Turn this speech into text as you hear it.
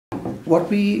what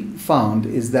we found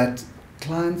is that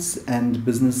clients and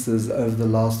businesses over the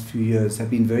last few years have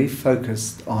been very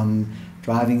focused on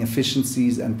driving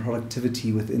efficiencies and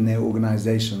productivity within their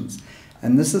organizations.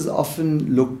 And this has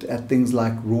often looked at things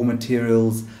like raw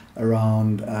materials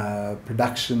around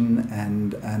production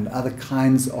and other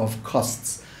kinds of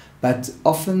costs. But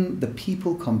often the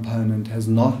people component has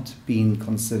not been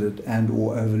considered and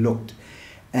or overlooked.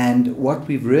 And what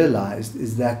we've realized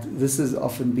is that this has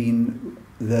often been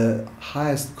the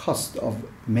highest cost of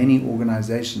many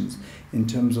organizations in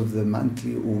terms of the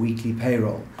monthly or weekly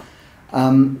payroll.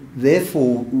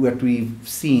 Therefore, what we've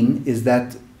seen is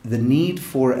that the need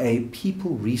for a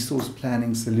people resource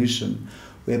planning solution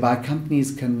whereby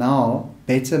companies can now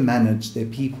better manage their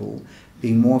people,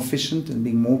 being more efficient and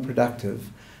being more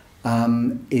productive,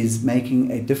 is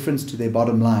making a difference to their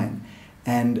bottom line.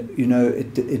 And you know,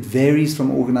 it varies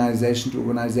from organization to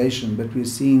organization, but we're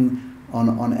seeing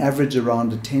on average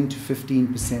around a 10 to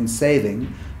 15%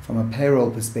 saving from a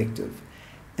payroll perspective.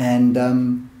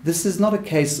 And this is not a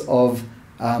case of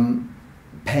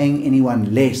paying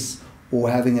anyone less or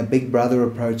having a big brother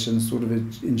approach and sort of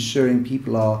ensuring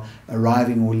people are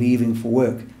arriving or leaving for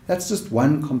work. That's just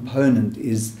one component,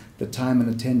 is the time and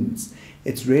attendance.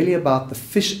 It's really about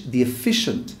the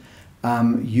efficient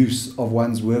use of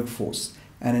one's workforce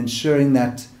and ensuring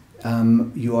that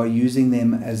you are using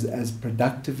them as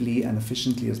productively and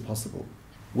efficiently as possible.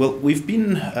 Well, we've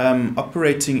been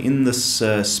operating in this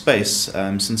space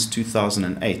since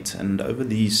 2008, and over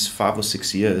these 5 or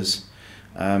 6 years,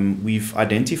 we've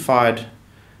identified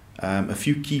a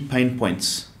few key pain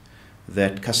points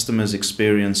that customers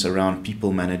experience around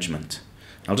people management.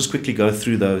 I'll just quickly go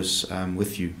through those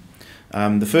with you.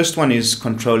 The first one is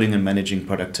controlling and managing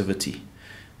productivity.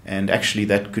 And actually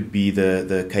that could be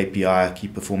the KPI, key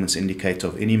performance indicator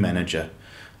of any manager.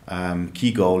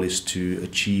 Key goal is to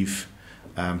achieve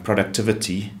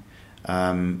productivity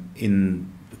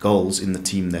in goals in the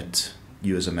team that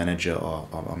you as a manager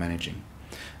are managing.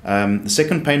 The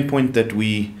second pain point that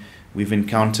we've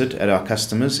encountered at our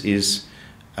customers is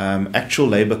actual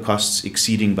labor costs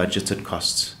exceeding budgeted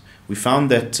costs. We found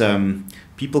that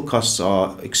people costs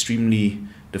are extremely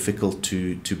difficult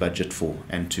to budget for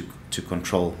and to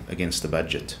control against the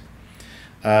budget.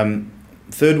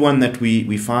 Third one that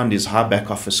we find is high back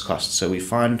office costs. So we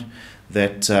find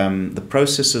that the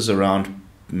processes around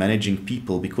managing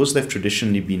people, because they've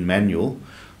traditionally been manual,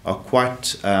 are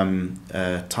quite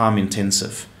time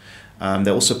intensive.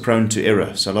 They're also prone to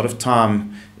error. So a lot of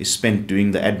time is spent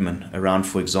doing the admin around,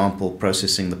 for example,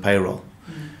 processing the payroll.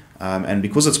 And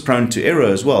because it's prone to error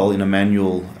as well in a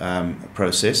manual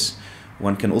process,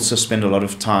 one can also spend a lot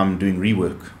of time doing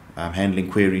rework,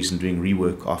 handling queries and doing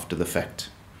rework after the fact.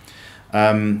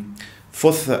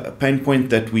 Fourth pain point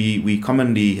that we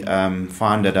commonly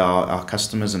find at our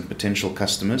customers and potential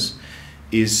customers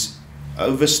is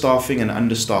overstaffing and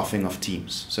understaffing of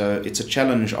teams. So it's a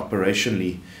challenge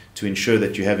operationally to ensure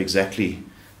that you have exactly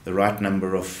the right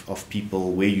number of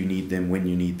people where you need them, when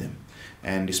you need them.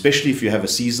 And especially if you have a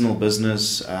seasonal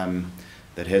business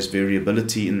that has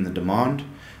variability in the demand,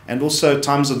 and also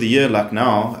times of the year like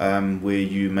now where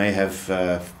you may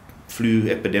have flu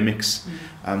epidemics,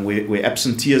 where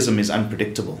absenteeism is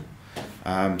unpredictable.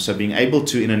 So being able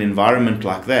to, in an environment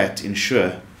like that,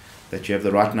 ensure that you have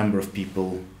the right number of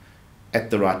people at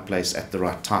the right place at the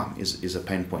right time is a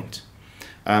pain point.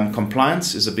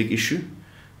 Compliance is a big issue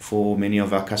for many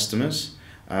of our customers.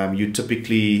 You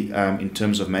typically, in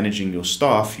terms of managing your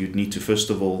staff, you'd need to first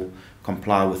of all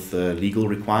comply with the legal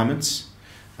requirements,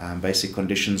 basic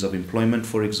conditions of employment,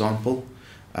 for example.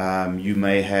 You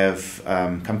may have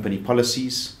company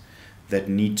policies that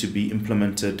need to be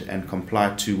implemented and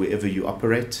complied to wherever you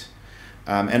operate,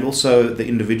 and also the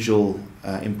individual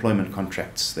employment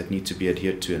contracts that need to be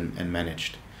adhered to and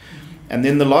managed. And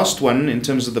then the last one in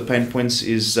terms of the pain points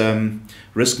is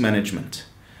risk management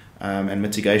and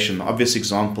mitigation. The obvious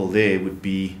example there would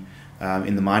be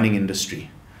in the mining industry.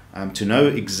 To know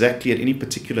exactly at any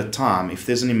particular time, if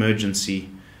there's an emergency,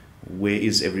 where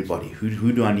is everybody?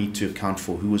 Who do I need to account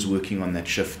for? Who was working on that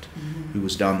shift? Who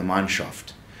was down the mine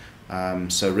shaft?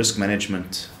 So risk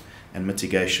management and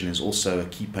mitigation is also a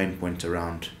key pain point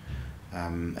around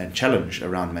and challenge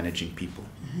around managing people.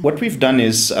 What we've done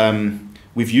is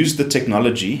we've used the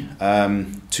technology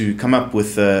to come up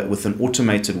with an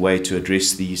automated way to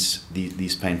address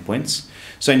these pain points.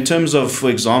 So in terms of, for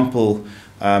example,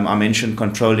 I mentioned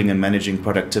controlling and managing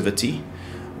productivity.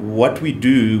 What we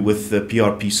do with the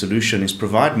PRP solution is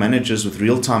provide managers with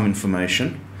real-time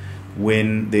information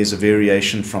when there's a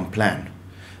variation from plan.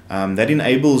 That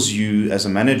enables you as a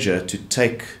manager to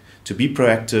be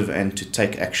proactive and to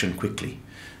take action quickly,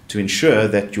 to ensure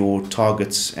that your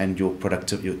targets and your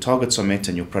targets are met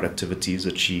and your productivity is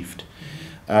achieved.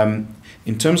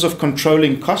 In terms of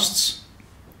controlling costs,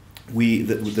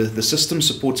 the system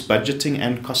supports budgeting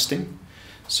and costing.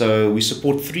 So we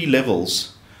support 3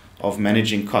 levels of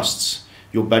managing costs.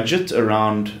 Your budget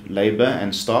around labor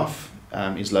and staff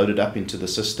is loaded up into the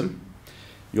system.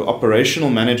 Your operational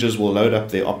managers will load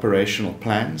up their operational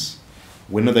plans.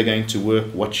 When are they going to work,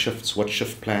 what shifts, what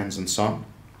shift plans, and so on.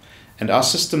 And our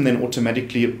system then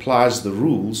automatically applies the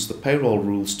rules, the payroll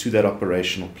rules, to that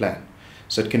operational plan.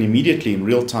 So it can immediately in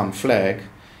real time flag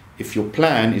if your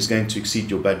plan is going to exceed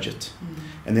your budget.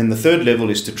 And then the 3rd level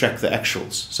is to track the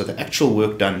actuals. So the actual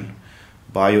work done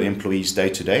by your employees day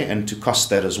to day, and to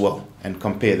cost that as well and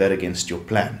compare that against your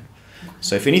plan.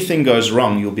 So if anything goes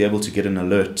wrong, you'll be able to get an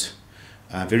alert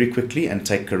very quickly and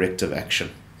take corrective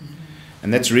action.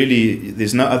 And that's really,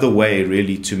 there's no other way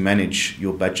really to manage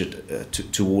your budget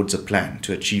towards a plan,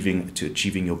 to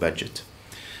achieving your budget.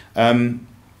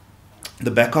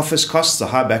 The back office costs, the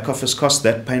high back office costs,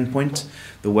 that pain point,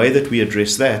 the way that we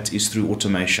address that is through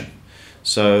automation.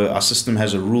 So our system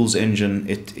has a rules engine.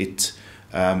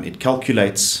 It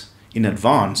calculates in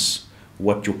advance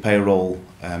what your payroll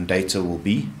data will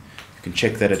be. You can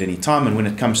check that at any time, and when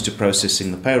it comes to processing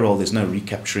the payroll, there's no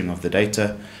recapturing of the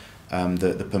data.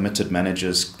 The permitted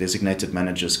managers, designated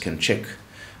managers, can check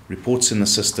reports in the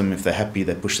system. If they're happy,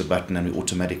 they push the button and we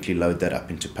automatically load that up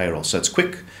into payroll. So it's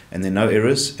quick, and there are no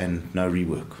errors and no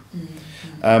rework.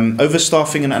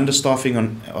 Overstaffing and understaffing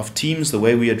of teams, the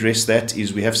way we address that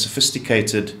is we have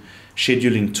sophisticated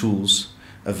scheduling tools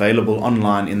available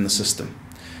online in the system.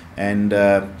 And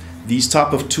these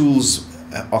type of tools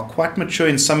are quite mature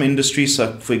in some industries.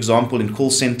 So for example, in call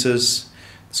centers,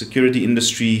 security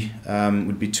industry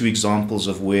would be 2 examples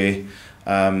of where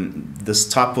this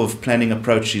type of planning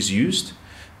approach is used.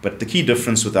 But the key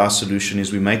difference with our solution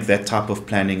is we make that type of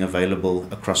planning available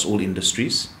across all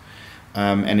industries.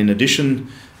 And in addition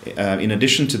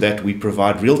to that, we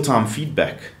provide real-time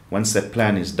feedback once that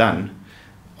plan is done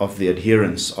of the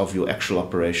adherence of your actual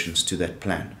operations to that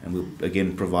plan. And we'll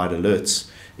again provide alerts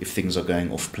if things are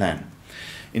going off plan.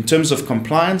 In terms of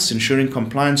compliance, ensuring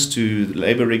compliance to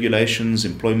labor regulations,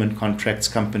 employment contracts,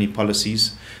 company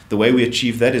policies, the way we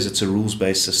achieve that is it's a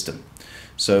rules-based system.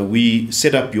 So we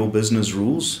set up your business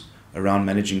rules around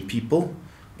managing people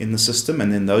in the system,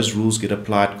 and then those rules get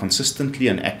applied consistently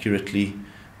and accurately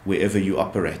wherever you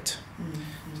operate.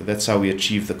 So that's how we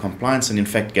achieve the compliance, and in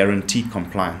fact guarantee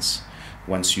compliance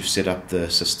once you've set up the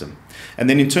system. And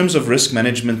then in terms of risk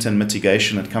management and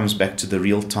mitigation, it comes back to the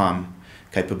real-time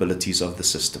capabilities of the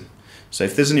system. So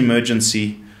if there's an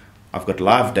emergency, I've got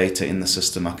live data in the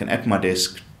system. I can at my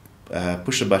desk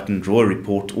push a button, draw a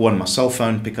report, or on my cell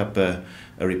phone pick up a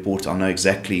report. I'll know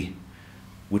exactly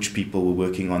which people were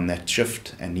working on that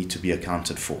shift and need to be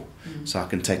accounted for. So I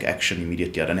can take action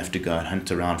immediately. I don't have to go and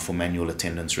hunt around for manual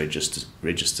attendance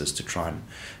registers to try and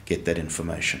get that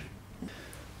information.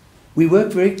 We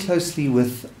work very closely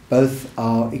with both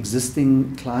our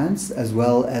existing clients as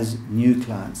well as new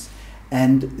clients.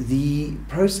 And the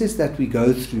process that we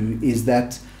go through is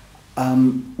that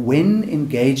when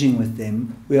engaging with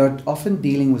them, we are often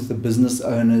dealing with the business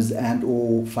owners and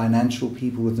or financial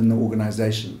people within the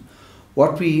organization.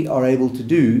 What we are able to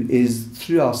do is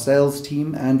through our sales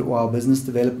team and or our business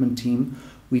development team,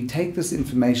 we take this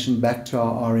information back to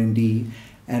our R&D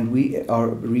and our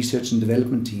research and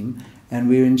development team, and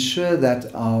we ensure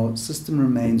that our system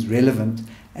remains relevant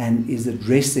and is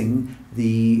addressing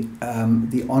the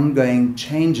ongoing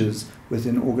changes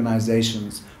within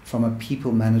organizations from a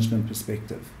people management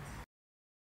perspective.